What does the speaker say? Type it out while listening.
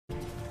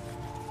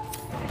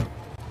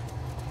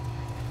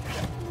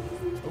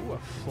Ooh, a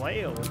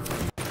flail.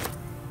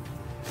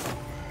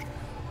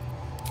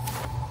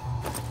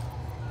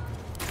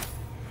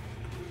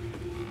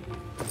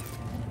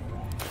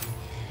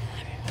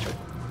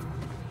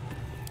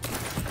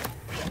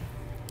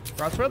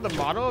 I swear the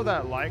model of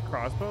that light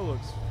crossbow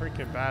looks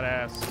freaking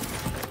badass.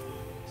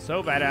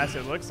 So badass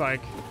it looks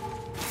like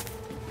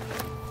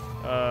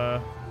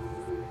a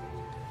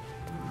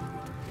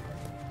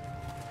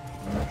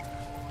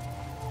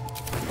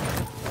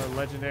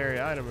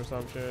legendary item or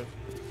some shit.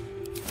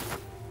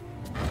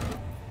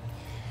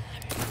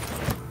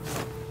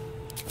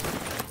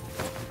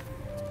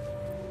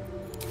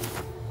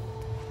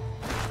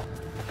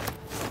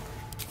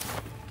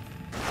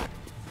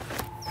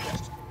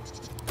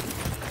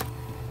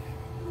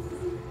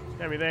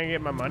 Everything, I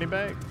get my money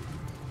back.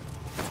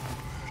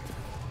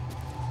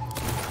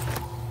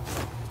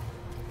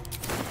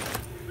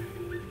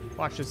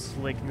 Watch this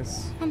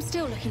slickness. I'm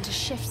still looking to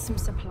shift some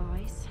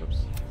supplies. Oops.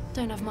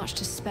 Don't have much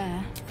to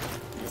spare.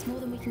 It's more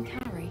than we can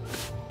carry.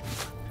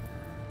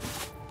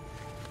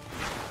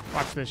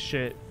 Watch this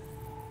shit.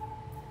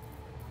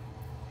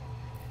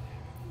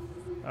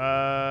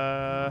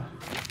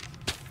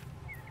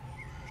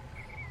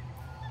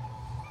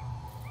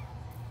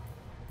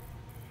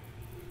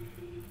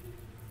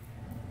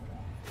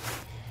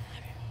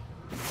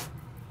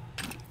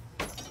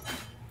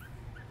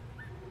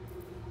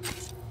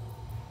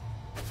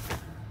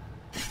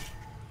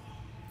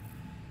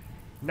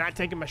 Not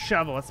taking my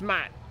shovel, it's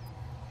mine.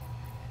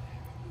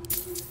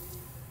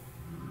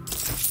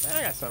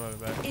 I got some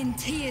of it back. In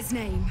Tia's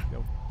name.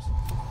 Nope.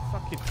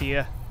 Fuck you,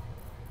 Tia.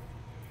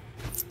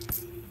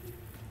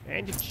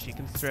 And your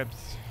chicken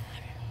strips.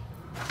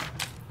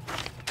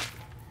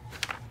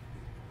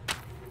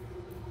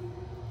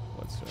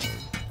 What's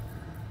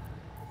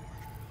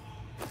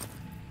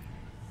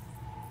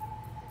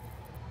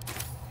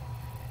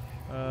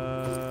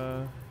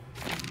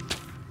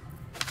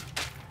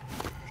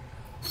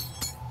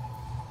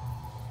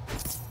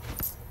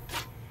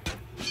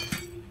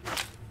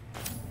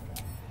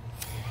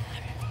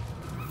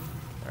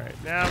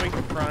now we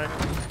confront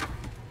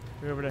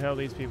whoever the hell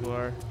these people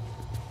are.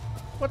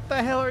 What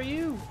the hell are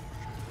you?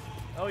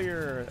 Oh,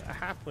 you're a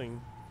halfling.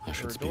 I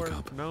should speak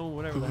up. No,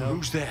 whatever the hell.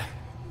 Who's there?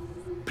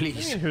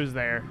 Please. Who's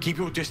there? Keep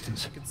your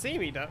distance. You can see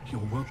me, though.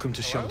 You're welcome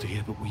to shelter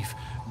here, but we've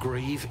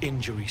grave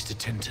injuries to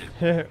tend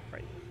to.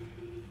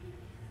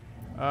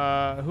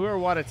 Right. Who or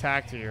what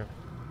attacked you?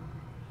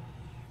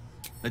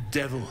 A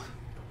devil.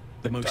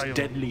 The most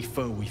deadly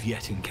foe we've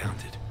yet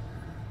encountered.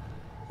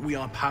 We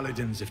are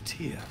paladins of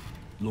Tyr,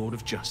 Lord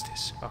of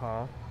Justice.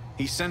 Uh-huh.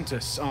 He sent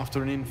us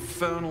after an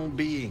infernal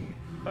being,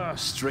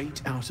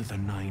 straight out of the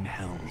Nine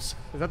Hells.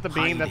 Is that the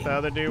being that the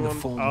other dude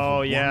wanted?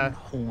 Oh, yeah.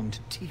 One-horned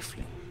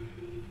Tiefling.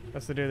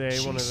 That's the dude they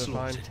wanted to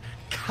find.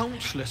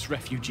 Countless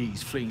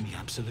refugees fleeing the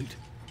Absolute.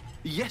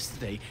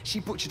 Yesterday, she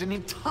butchered an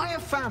entire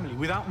family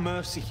without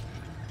mercy.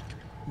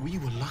 We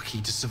were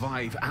lucky to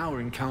survive our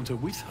encounter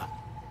with her.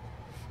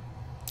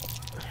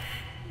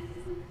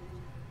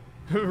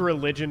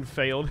 Religion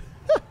failed.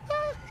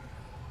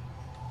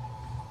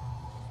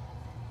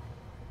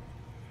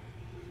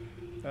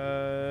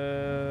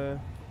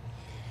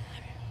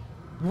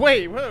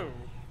 Wait, whoa.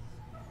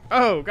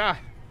 Oh, God.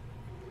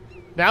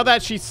 Now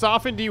that she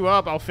softened you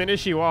up, I'll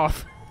finish you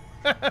off.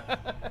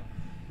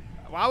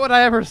 Why would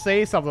I ever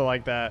say something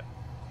like that?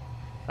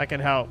 I can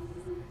help.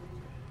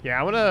 Yeah,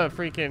 I'm gonna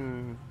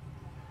freaking...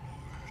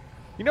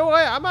 You know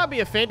what? I might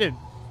be offended.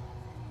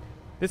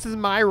 This is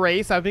my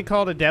race. I've been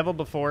called a devil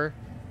before.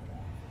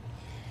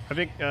 I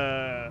think,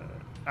 I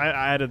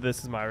added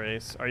this as my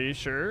race. Are you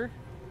sure?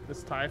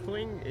 This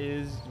Tiefling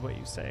is what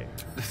you say.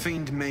 The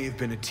Fiend may have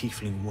been a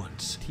Tiefling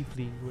once,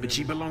 but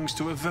she belongs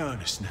to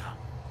Avernus now.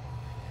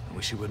 I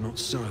wish it were not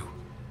so.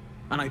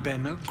 And I bear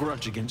no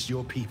grudge against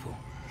your people.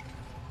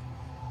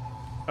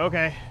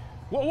 Okay.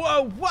 Whoa,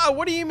 whoa, whoa,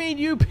 what do you mean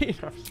you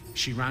Peter?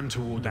 She ran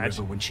toward the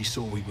river when she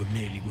saw we were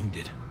merely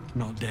wounded,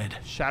 not dead.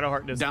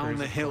 Shadowheart does down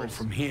the hill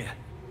from here.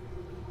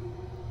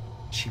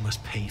 She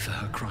must pay for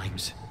her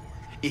crimes.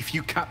 If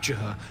you capture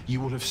her, you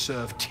will have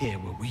served Tyr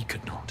where we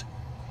could not.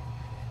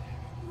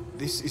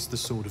 This is the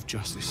sword of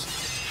justice,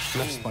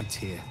 blessed by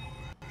Tyr.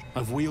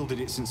 I've wielded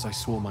it since I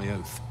swore my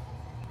oath.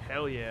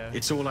 Hell yeah.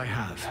 It's all I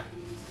have.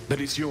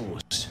 But it's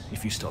yours,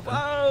 if you stop her.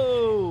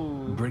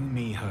 Whoa! Bring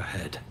me her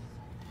head,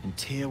 and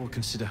Tyr will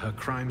consider her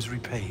crimes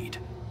repaid.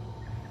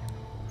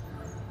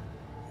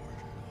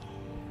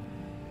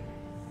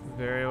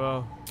 Very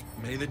well.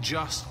 May the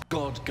just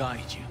God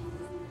guide you.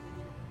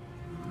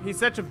 He's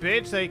such a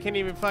bitch that he can't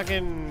even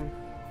fucking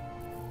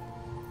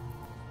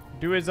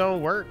do his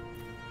own work.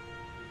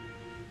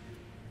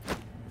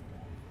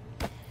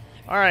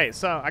 Alright,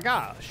 so I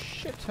got a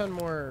shit ton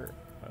more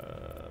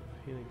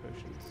healing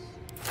potions.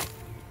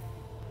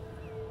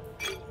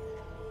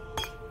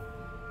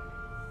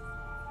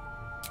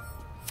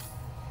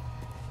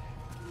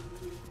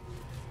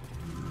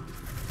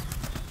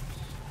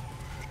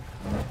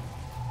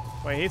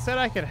 Wait, he said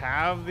I could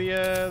have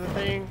the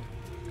thing?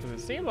 Because it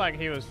seemed like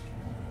he was...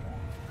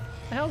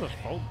 What the hell's a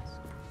fold?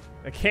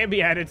 It can't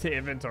be added to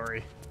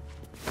inventory.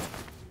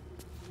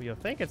 You'll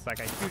think it's like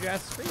a huge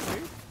ass screen,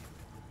 dude.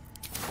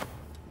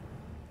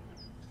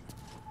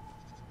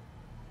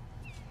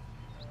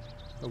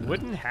 A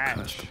wooden hatch.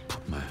 Cursed to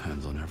put my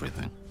hands on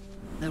everything.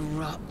 The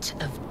rot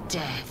of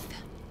death.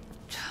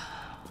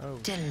 Oh.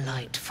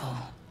 Delightful.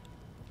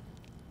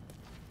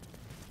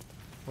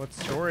 What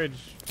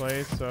storage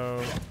place?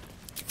 So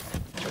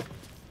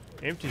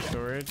empty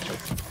storage.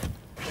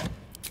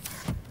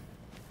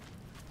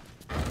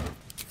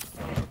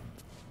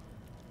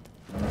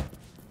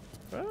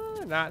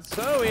 Not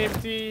so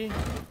empty.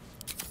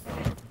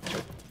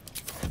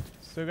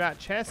 Still got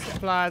chest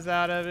supplies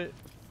out of it.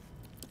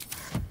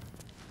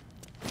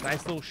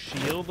 Nice little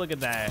shield. Look at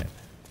that.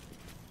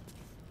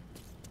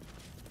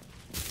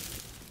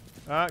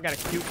 Oh, got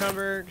a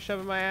cucumber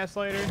shoving my ass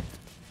later.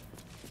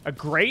 A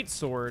great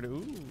sword.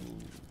 Ooh,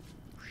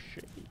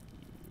 shit.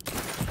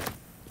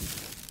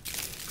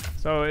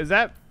 So is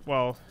that?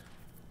 Well,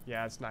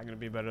 yeah, it's not gonna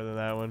be better than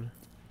that one.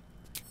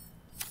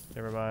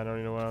 Never mind. I don't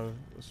even know what I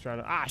was trying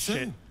to. Ah,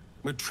 shit.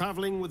 We're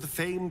traveling with the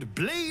famed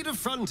Blade of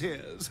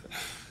Frontiers.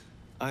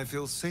 I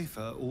feel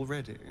safer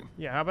already.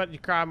 Yeah, how about you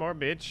cry more,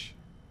 bitch?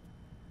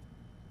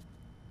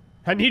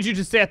 I need you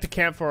to stay at the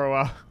camp for a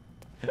while.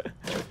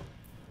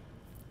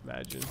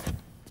 Imagine.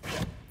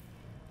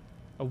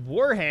 A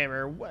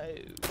warhammer? Whoa.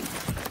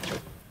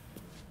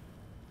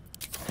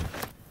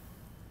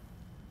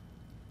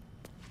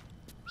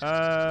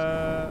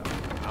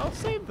 I'll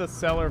save the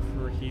cellar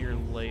for here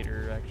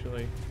later,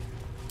 actually.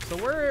 So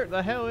where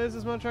the hell is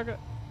this motherfucker?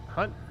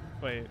 Hunt?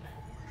 Wait.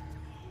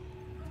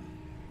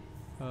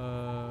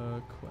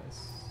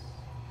 Quest.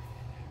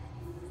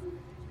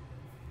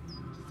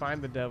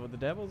 Find the devil. The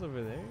devil's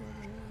over there.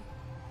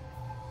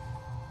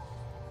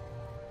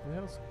 What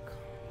else?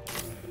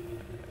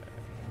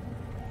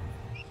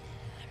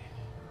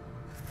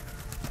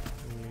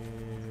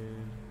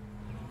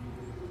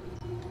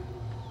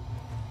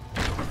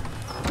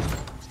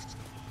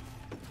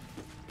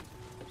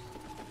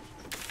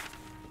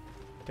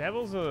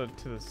 Devil's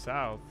to the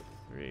south,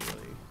 really.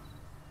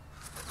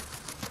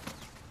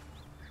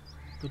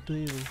 The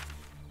devil.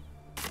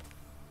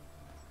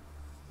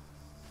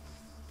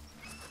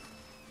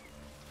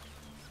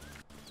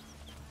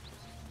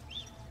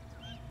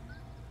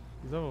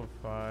 He's level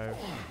 5.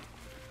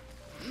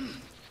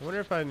 I wonder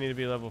if I need to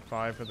be level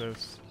 5 for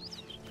this.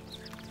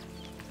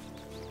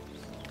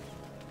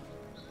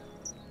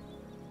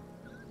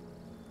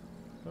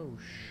 Oh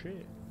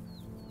shit.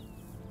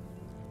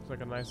 It's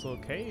like a nice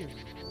little cave.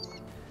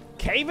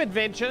 Cave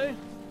adventure!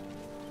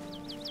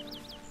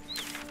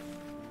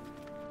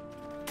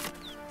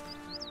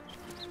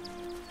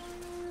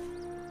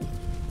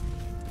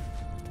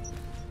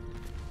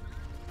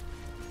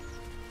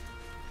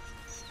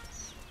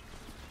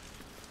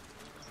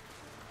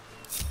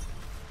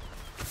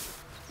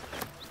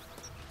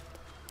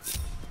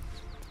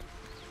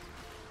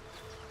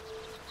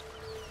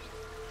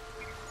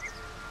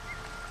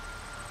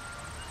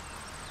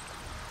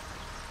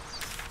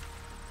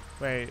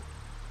 Wait.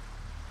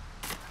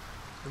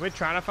 Are we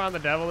trying to find the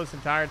devil this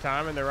entire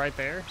time and they're right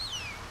there?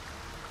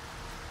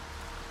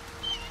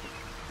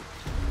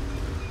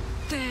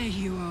 There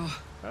you are.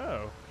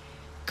 Oh.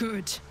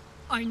 Good.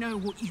 I know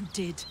what you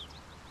did.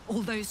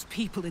 All those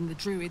people in the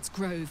Druid's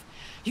Grove.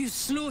 You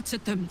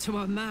slaughtered them to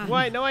a man.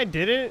 Wait, no I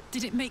didn't.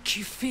 Did it make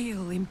you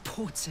feel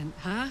important,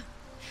 huh?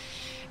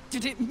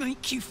 Did it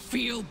make you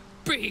feel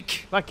big?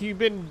 Like you've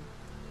been...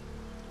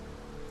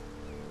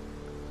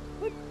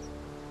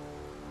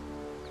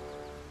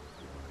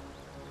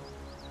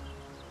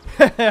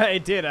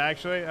 It did,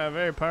 actually.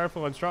 Very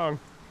powerful and strong.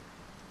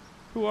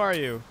 Who are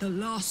you? The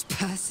last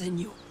person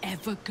you're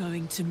ever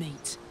going to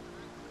meet.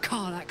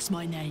 Karlach's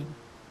my name.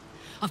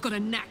 I've got a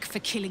knack for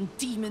killing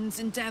demons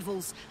and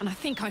devils, and I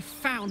think I've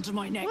found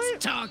my next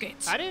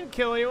target. I didn't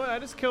kill anyone. I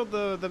just killed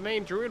the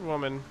main druid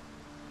woman.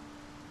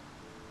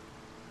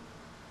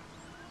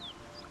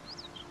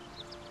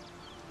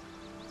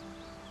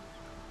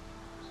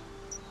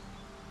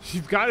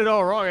 You've got it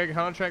all wrong. A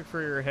contract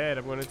for your head.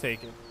 I'm going to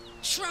take it.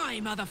 Try,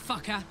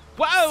 motherfucker.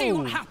 Whoa! See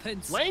what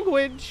happens.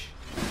 Language.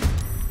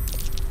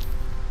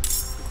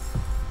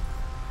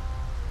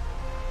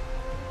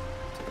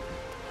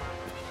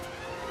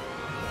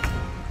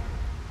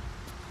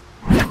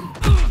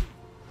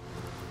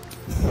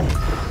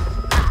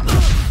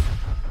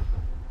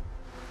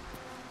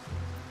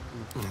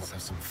 Let's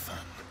have some fun.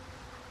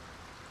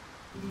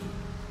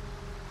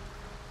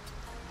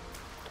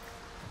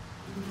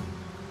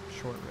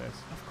 Short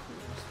rest, of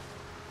course.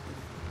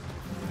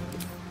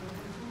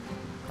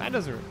 That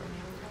doesn't require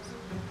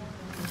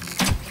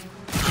short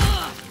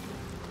rest.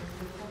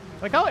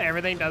 Like how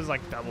everything does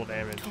like double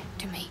damage. Talk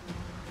to me.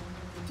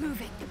 Move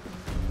it.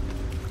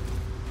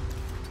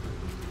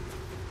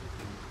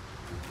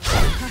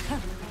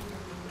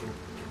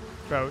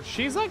 Bro,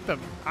 she's like the...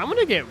 I'm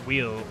gonna get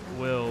wheel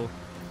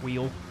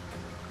eaten.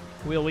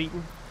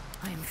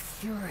 I am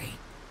fury.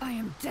 I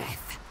am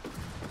death.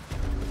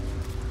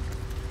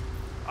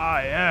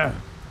 I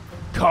am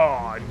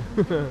Khan.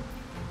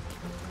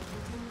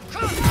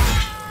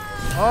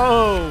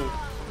 Oh,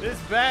 this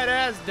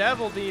badass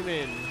devil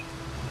demon.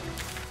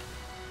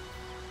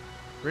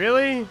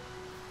 Really?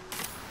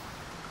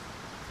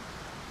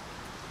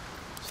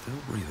 Still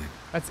breathing.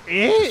 That's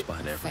it?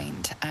 Despite everything.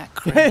 Faint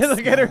acrid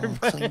Look at her smell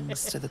face.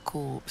 clings to the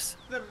corpse,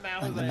 The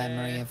mouth like the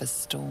memory of a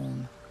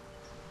storm.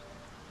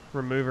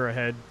 Remove her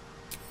head.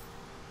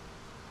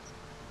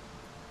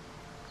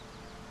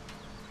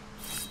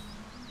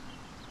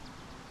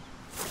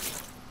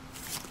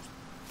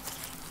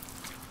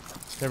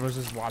 Everyone's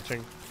just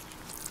watching.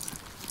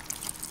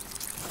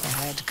 The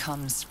head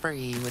comes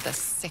free with a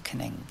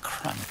sickening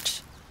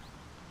crunch.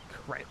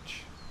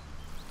 Crunch.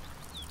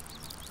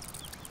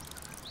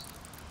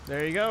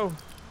 There you go.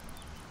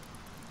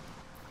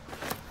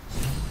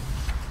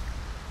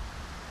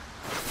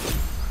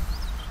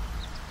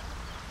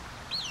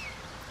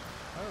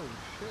 Oh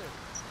shit.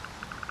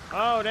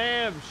 Oh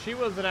damn, she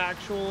was an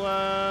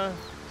actual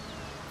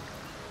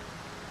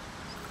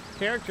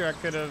character I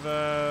could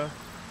have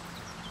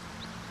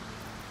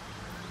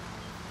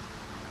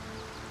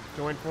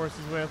joined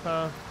forces with,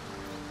 huh?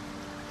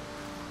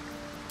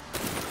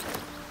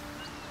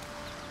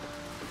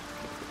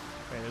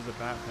 Hey, there's a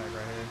backpack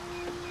right here.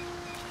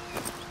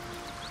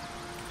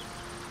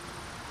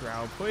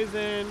 Drow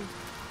poison.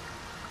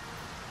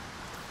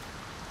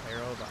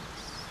 Arrow box.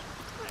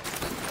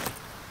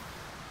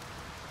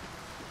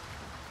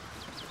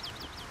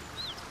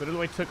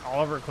 Literally took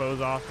all of her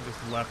clothes off and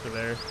just left her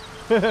there.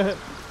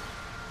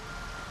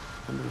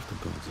 Wonder if the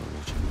gods are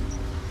watching.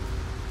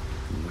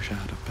 I wish I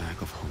had a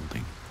bag of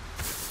holding.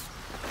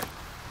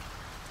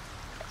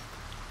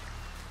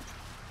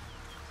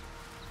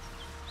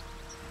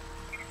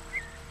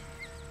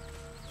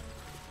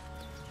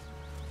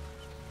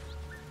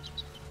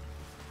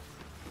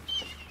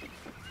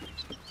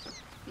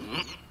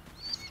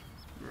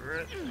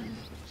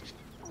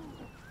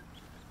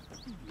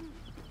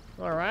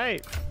 All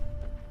right.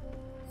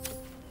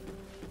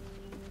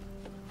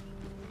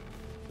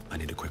 I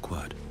need a quick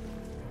word.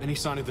 Any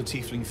sign of the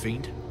Tiefling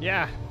fiend?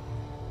 Yeah.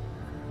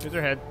 Here's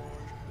her head.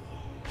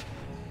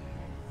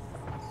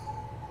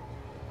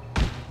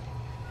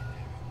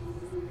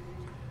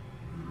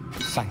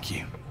 Thank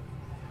you.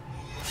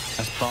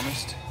 As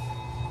promised,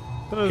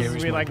 Thought this was Here gonna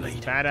is be my like blade.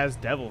 this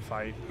badass devil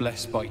fight.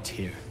 blessed by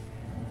Tyr.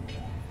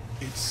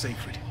 It's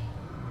sacred.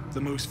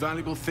 The most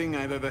valuable thing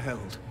I've ever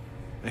held.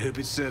 I hope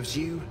it serves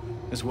you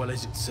as well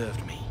as it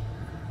served me.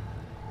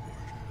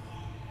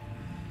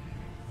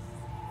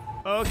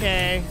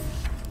 Okay.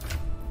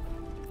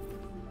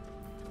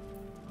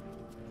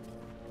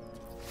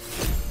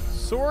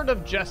 Sword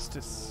of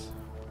Justice.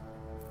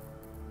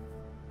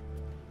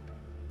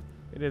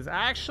 It is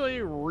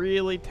actually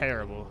really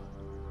terrible.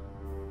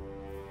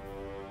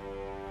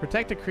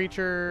 Protect a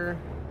creature.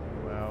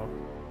 Well.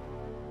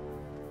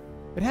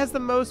 It has the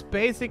most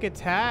basic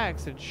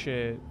attacks and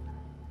shit.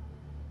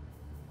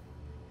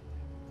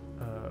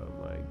 Oh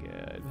my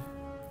god.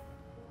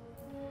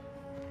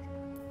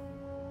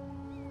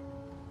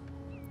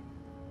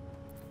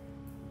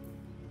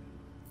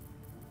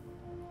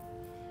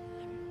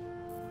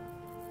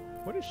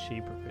 What is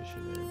she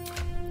proficient in?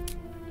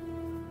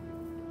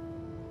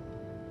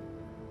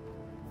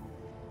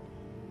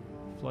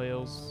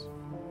 Flails.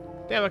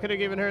 Damn, I could have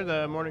given her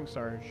the Morning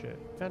Star and shit.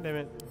 God damn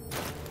it.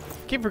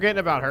 Keep forgetting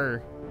about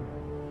her.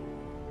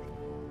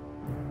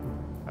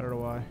 I don't know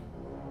why.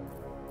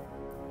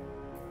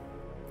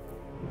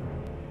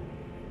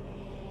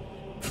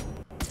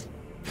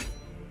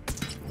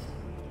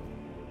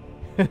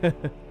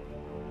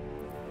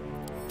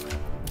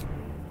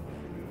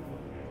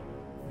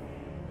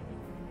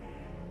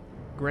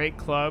 Great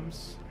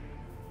clubs.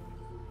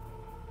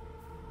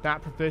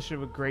 Not proficient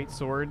with great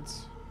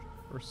swords.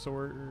 Or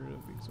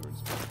big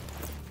swords.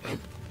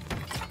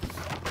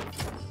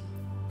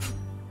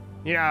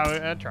 Yeah,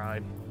 I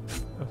tried.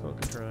 I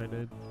fucking tried,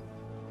 dude.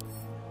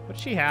 What'd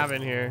she have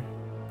in here?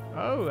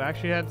 Oh,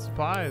 actually had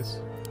supplies.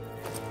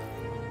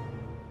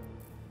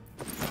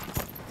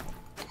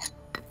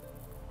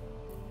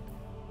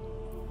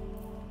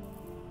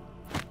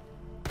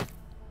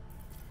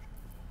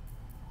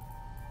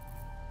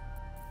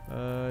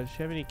 Does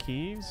she have any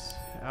keys?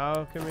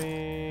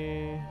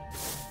 Alchemy.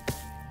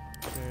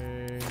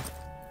 Okay.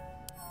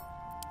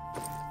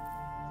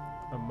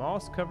 A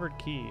moss-covered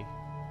key.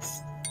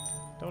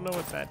 Don't know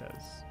what that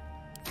does.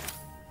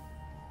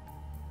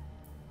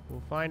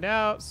 We'll find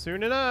out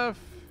soon enough.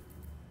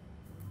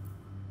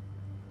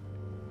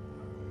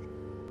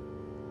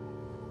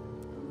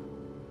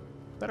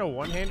 Is that a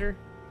one-hander?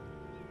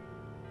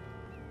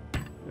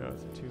 No,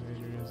 it's a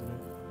two-hander, isn't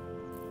it?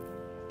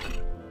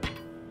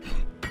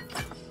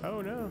 Oh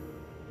no.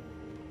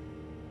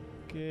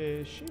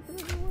 Is she from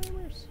the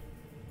Warriors?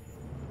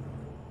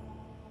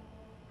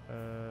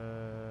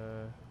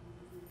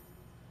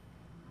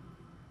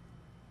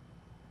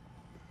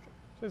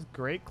 Says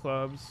great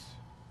clubs.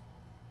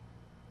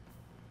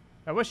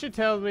 I wish it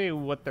tells me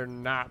what they're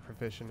not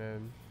proficient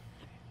in.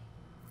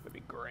 That'd be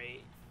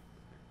great.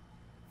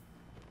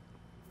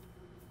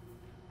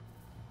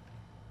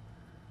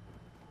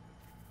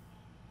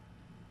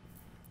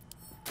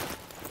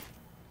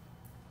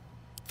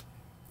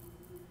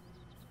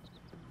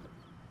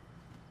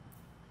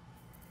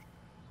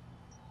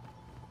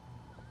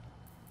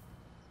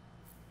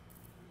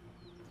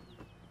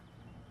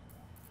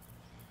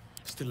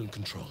 Still in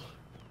control.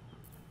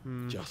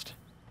 Just.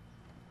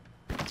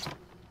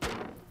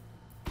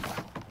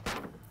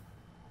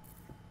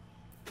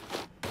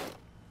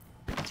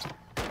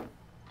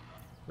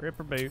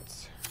 Ripper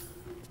boots.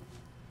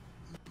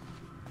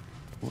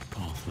 What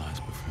path lies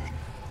before me?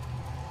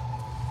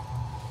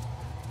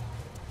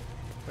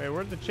 Wait,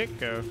 where'd the chick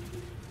go?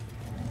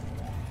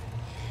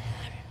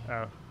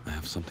 Oh. I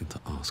have something to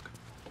ask.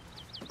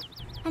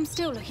 I'm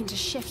still looking to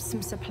shift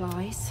some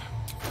supplies.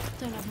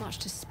 Don't have much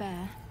to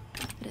spare,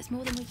 but it's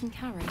more than we can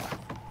carry.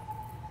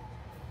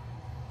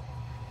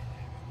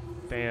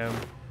 Damn.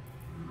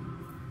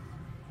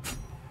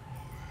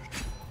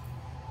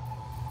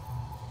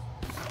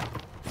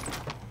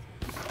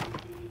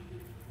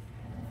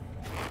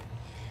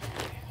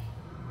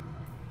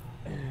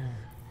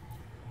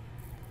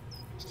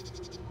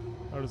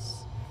 That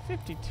was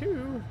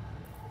 52.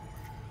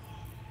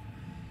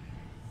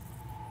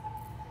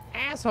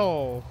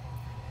 Asshole.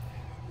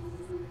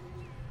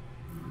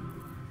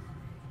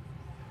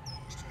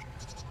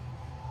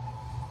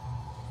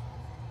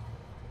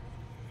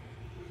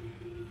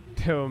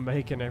 Don't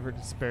make an effort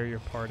to spare your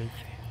party.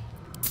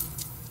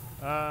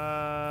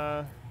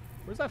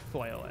 Where's that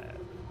flail at?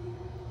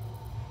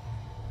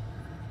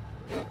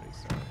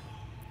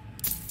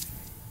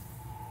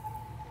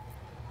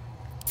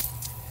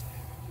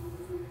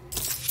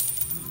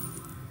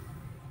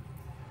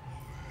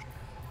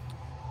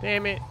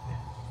 Damn it.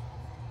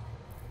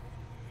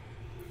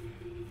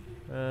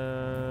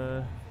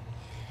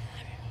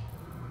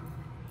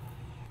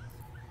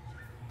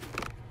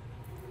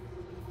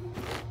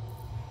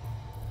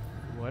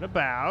 What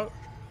about?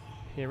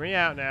 Hear me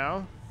out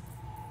now.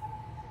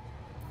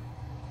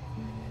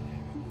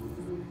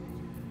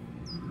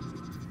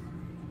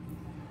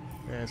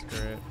 That's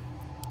great.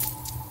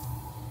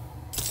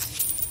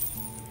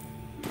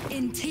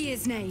 In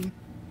Tia's name.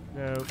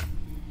 Nope.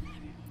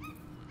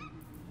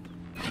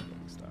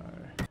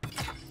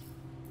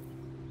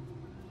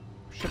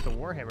 Shit, the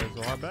Warhammer is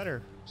a lot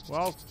better.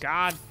 Well,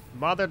 God,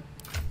 mother.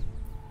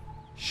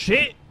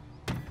 Shit!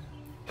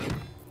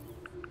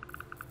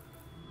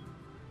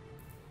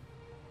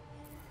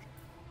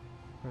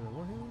 The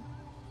Warhammer?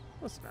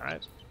 What's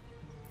not?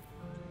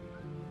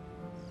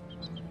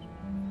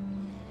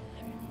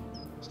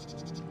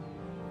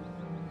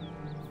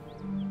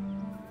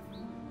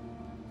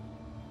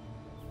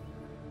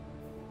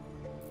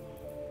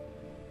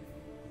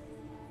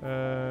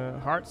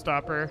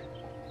 Heartstopper.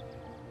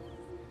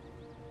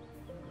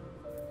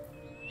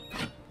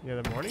 Yeah,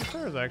 the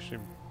Morningstar is actually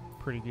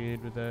pretty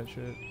good with that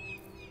shit.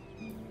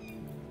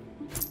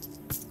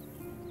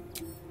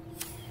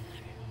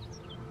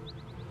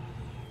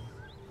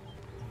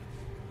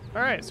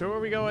 Alright, so where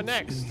are we going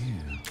next?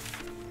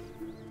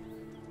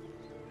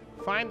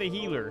 Find the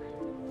healer.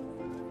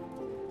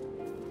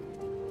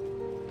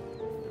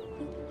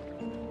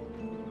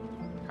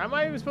 How am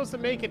I even supposed to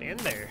make it in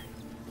there?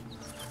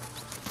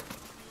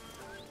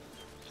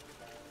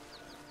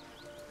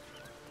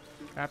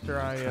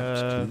 After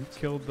I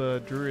killed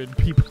the druid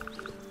people.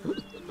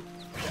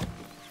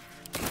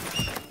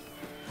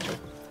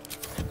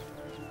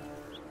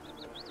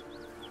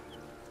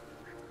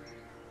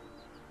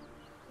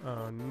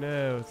 Oh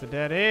no, it's a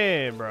dead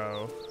end,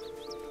 bro.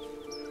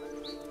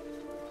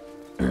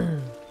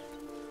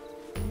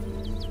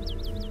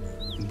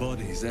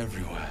 Bodies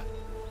everywhere.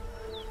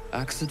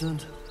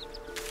 Accident?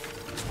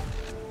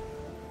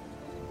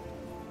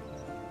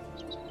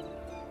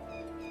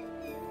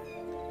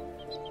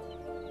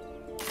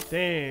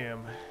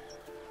 Damn.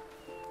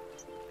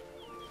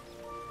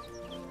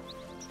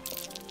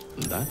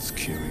 That's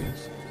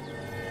curious.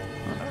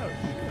 Oh,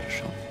 give it a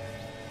shot.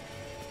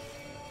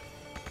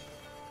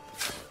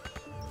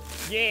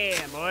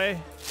 Yeah, boy.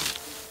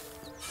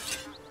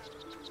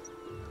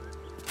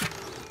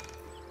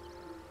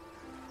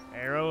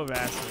 Arrow of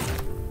acid.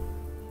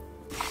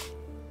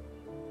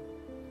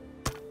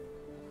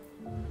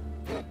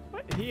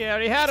 What? He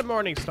already had a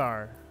morning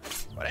star.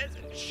 What is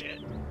it?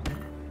 Shit.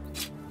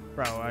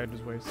 Bro, I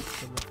just wasted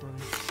so much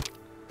money.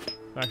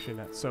 Actually,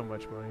 not so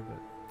much money, but.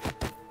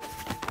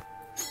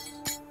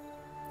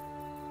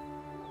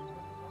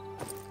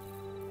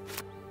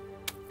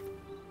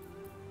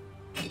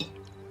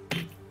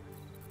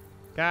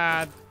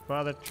 God,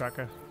 mother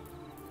trucker.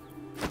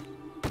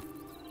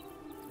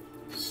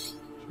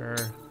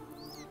 Sure.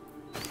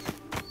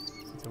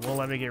 It won't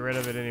let me get rid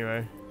of it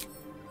anyway.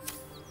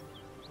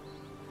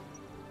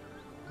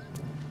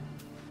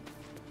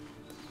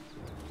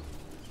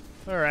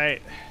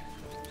 Alright.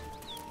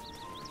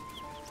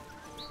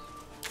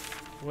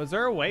 Was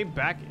there a way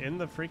back in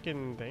the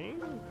freaking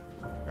thing?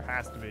 There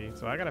has to be,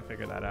 so I gotta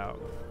figure that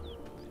out.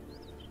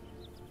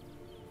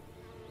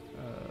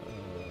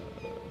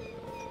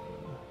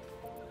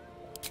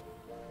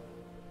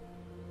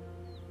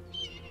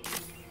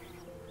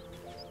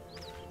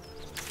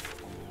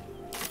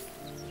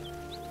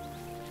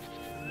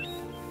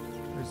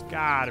 There's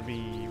gotta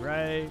be,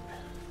 right?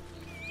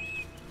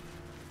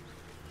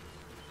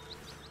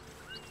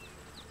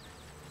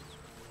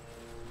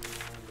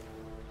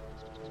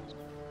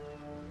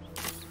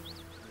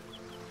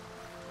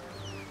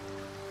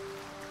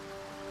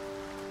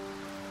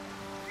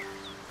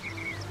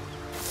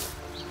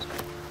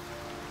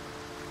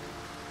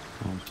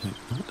 Take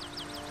that.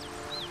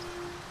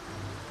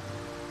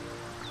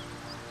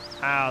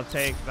 I'll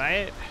take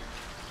that.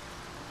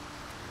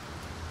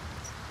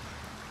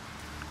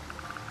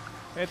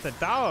 It's a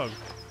dog.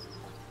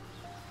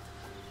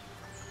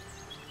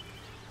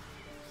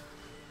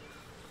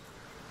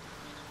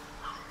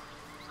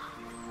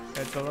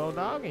 It's a little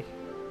doggy.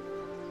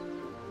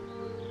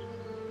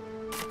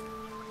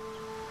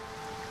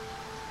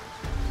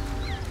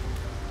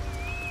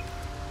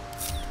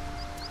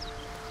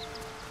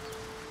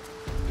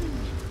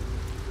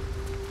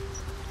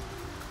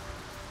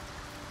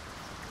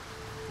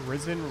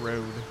 Risen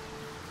Road.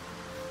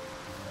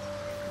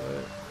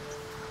 What?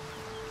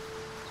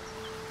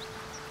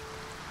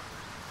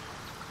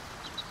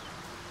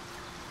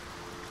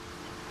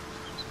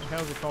 The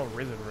hell is it called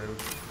Risen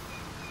Road?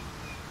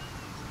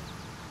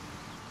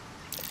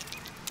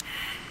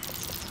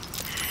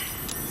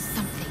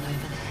 Something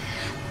over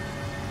there.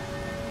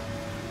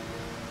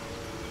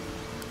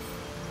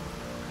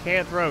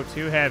 Can't throw,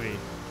 too heavy.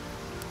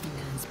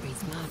 Lands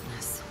breeds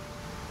madness.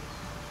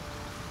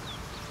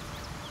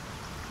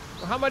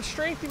 Well, how much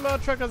strength do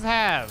mud truckers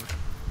have?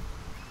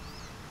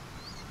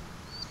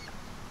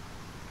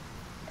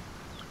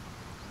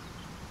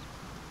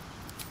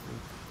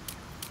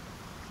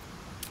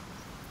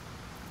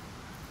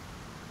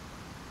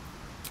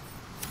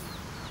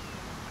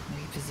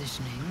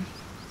 Repositioning.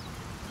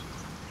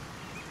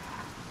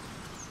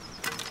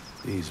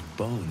 These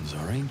bones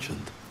are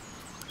ancient.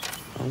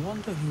 I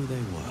wonder who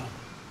they were.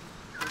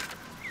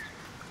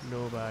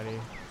 Nobody.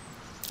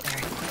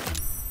 Very quick.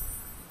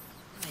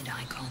 Red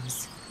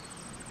icons.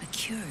 A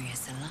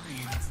curious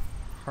alliance.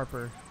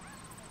 Harper.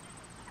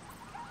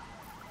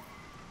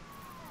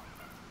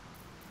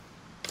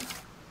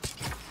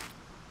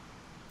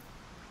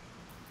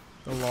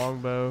 The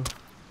longbow.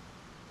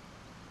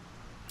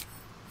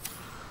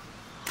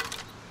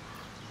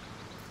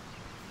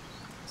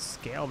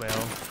 Scale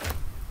mail.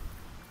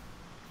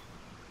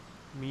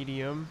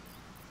 Medium.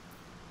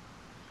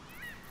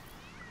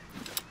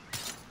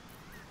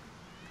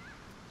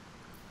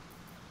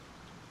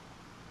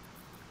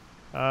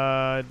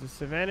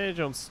 Disadvantage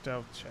on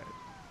stealth check.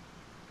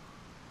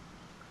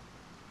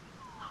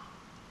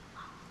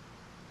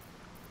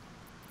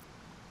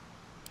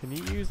 Can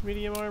you use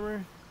medium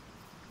armor?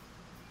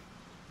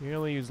 You can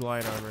only use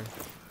light armor.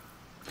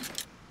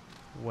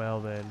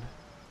 Well then.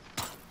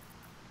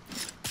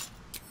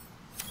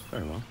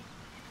 Very well.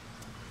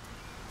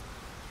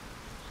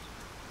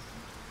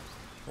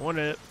 On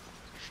it.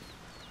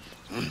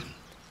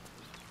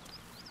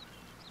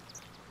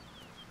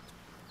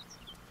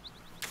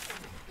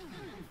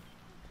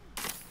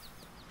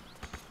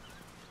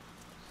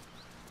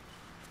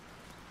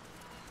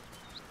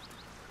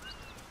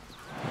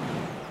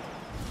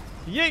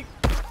 Yeet!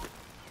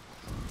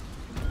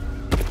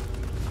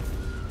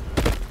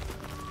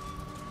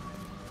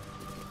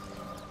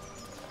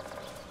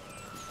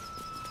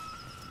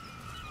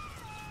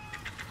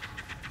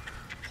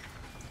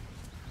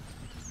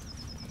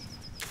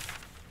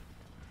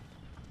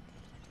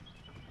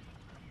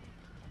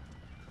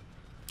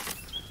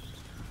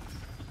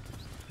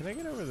 Can I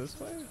get over this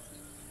way?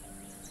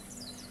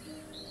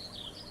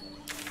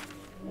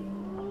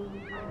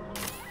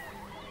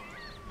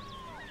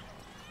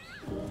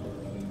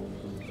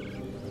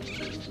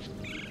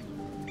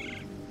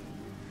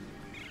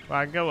 Well,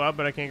 I can go up,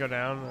 but I can't go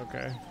down.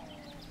 Okay.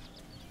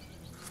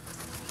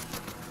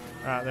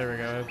 Ah, there we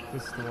go.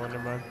 This is the one.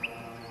 Never mind.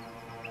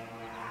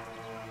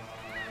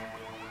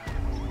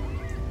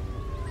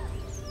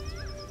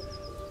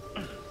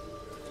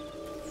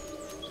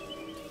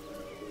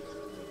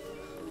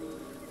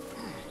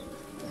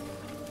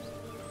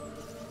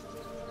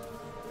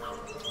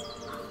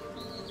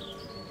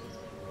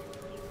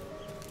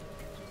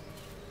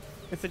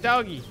 It's a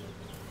doggy.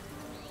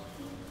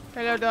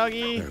 Hello,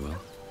 doggy. Very well.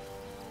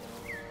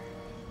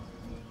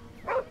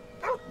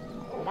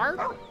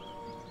 Mark.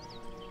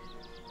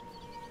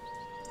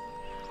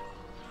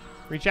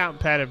 Reach out and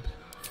pet him.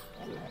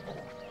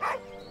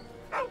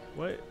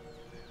 What?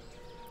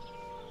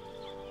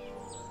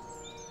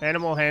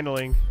 Animal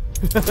handling.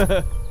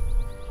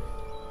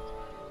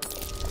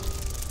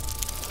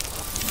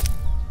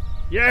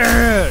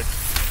 Yeah!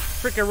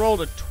 Freaking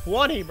rolled a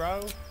 20,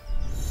 bro.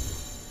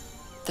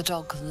 The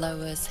dog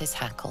lowers his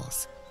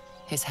hackles,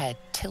 his head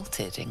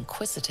tilted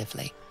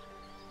inquisitively.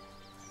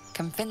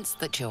 Convinced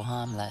that you're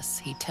harmless,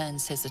 he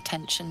turns his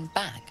attention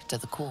back to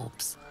the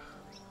corpse.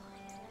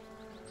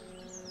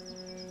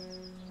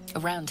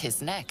 Around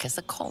his neck is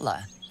a collar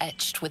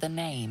etched with a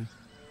name,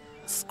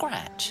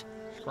 Scratch.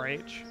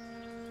 Scratch.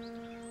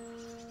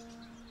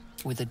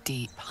 With a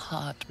deep, You're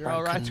heartbroken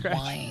all right, Scratch.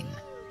 whine,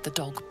 the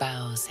dog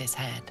bows his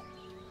head.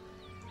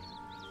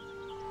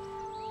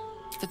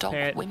 The dog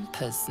Pet.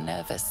 whimpers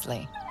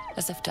nervously,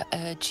 as if to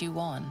urge you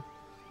on.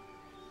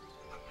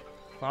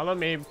 Follow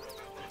me.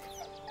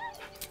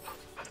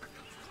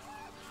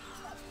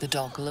 The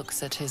dog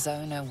looks at his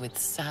owner with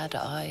sad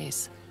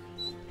eyes.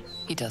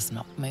 He does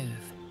not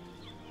move.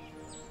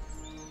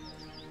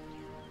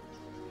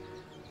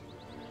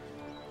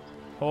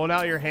 Hold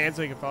out your hand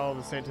so you can follow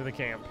the scent to the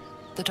camp.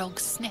 The dog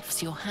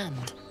sniffs your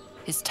hand,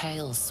 his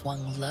tail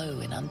swung low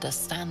in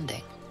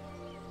understanding.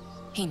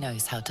 He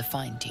knows how to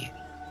find you.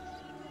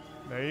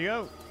 There you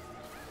go.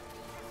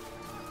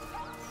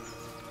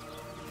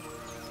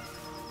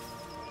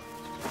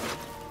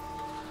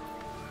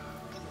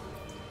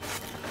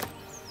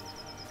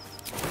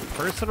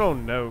 Personal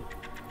note.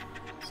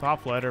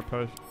 Soft letter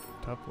post.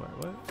 Tough letter.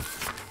 What?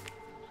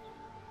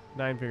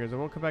 9 figures. I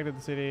won't come back to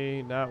the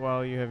city. Not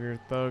while you have your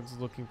thugs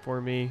looking for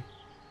me. You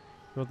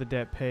want the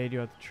debt paid. You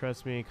have to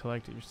trust me.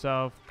 Collect it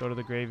yourself. Go to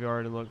the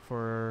graveyard and look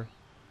for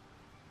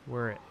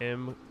where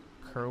M.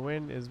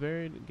 Kerwin is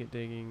buried. Get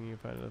digging. You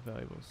find enough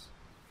valuables.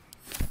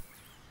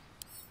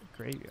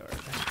 Graveyard.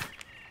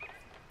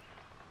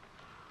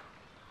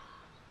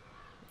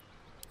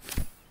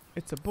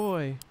 It's a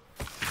boy.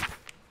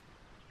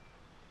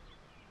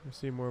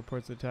 Receive more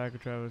reports of attack or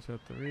travel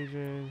throughout the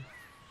region.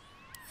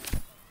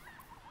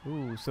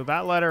 Ooh, so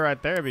that letter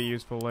right there would be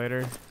useful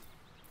later.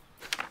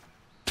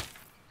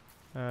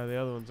 The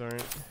other ones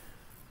aren't.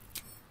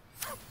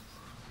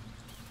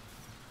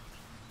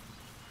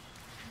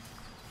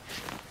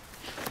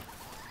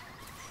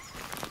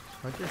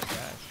 Hunter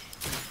stash.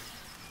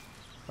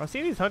 I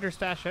see these hunter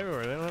stash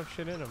everywhere. They don't have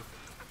shit in them.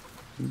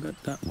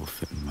 Bet that will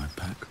fit in my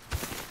pack.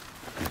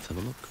 Let's have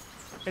a look.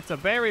 It's a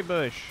berry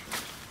bush.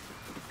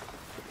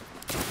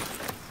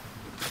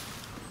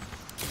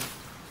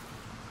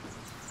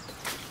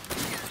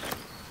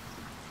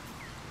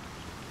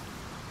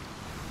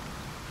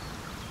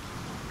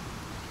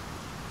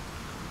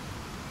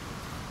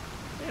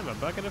 Damn, a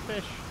bucket of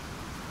fish.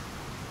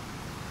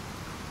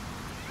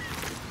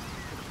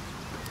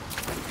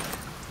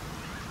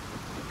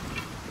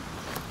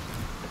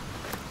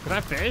 Can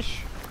I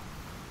fish?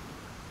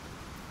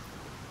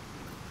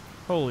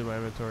 Holy, my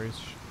inventory's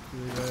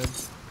really bad.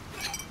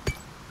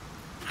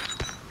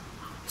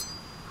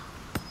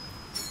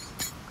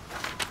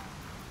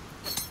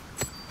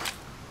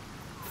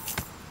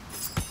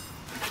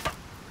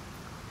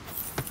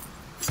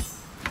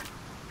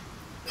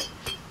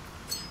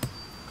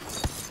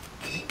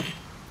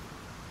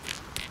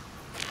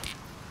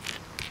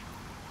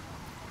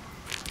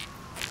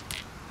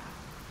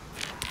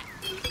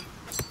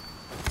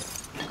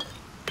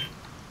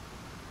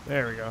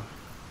 There we go.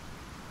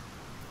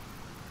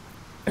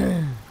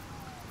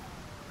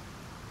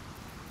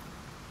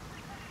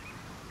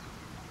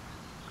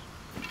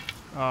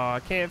 Oh,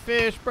 I can't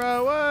fish,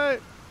 bro.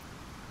 What?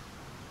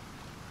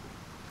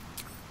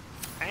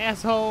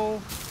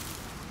 Asshole.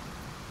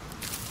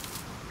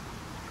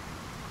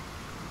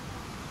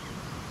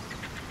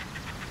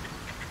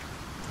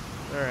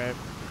 Alright.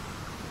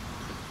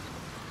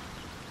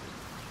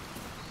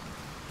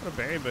 What are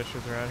berry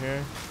bushes around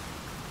here?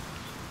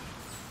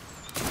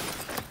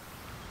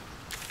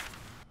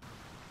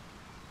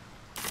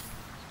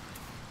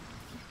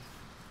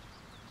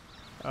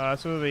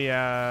 That's where the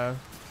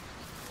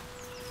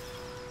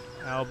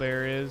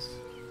owlbear is.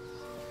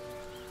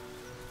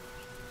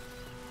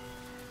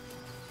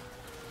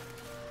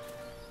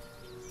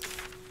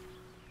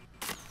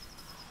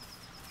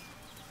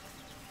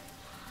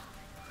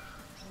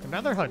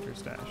 Another hunter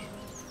stash.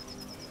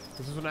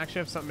 Does this one actually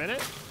have something in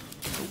it?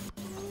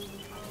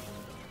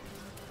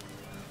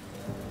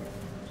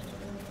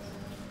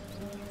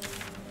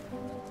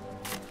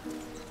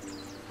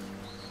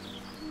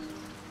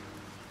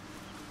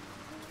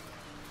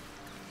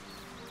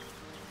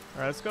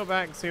 Alright, let's go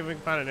back and see if we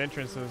can find an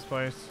entrance to this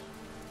place.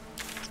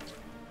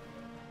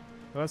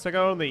 Unless I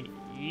go on the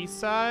east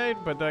side,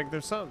 but like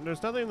there's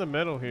nothing in the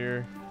middle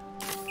here.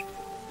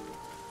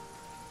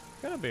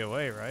 Gotta be a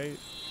way, right?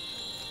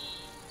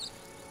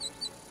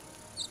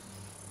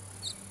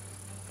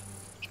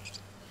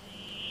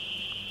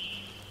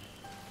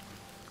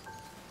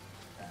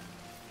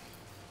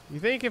 You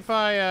think if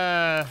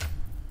I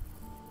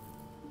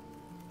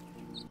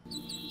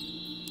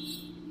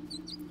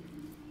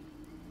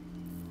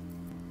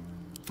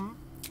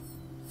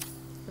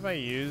if I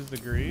use the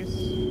grease?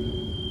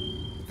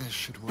 This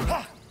should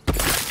work.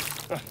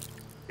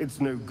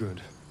 It's no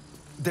good.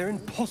 They're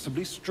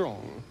impossibly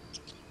strong.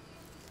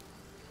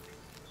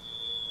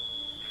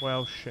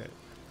 Well, shit.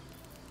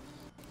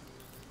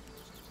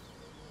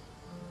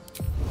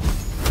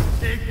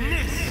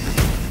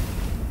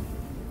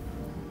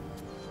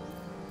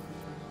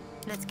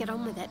 Let's get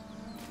on with it.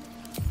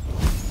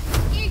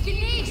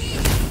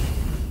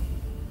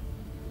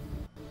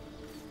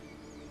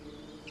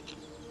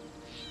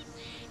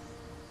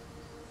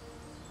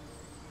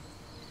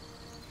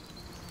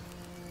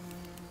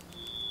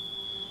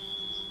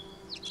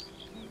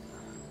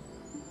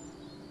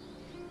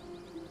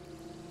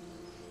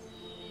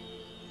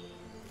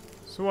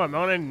 So what, am I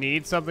gonna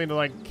need something to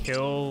like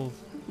kill?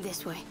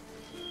 This way.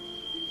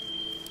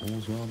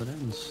 All's well that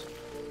ends.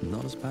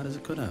 Not as bad as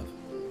it could have.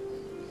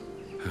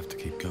 Have to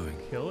keep going.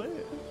 Kill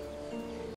it?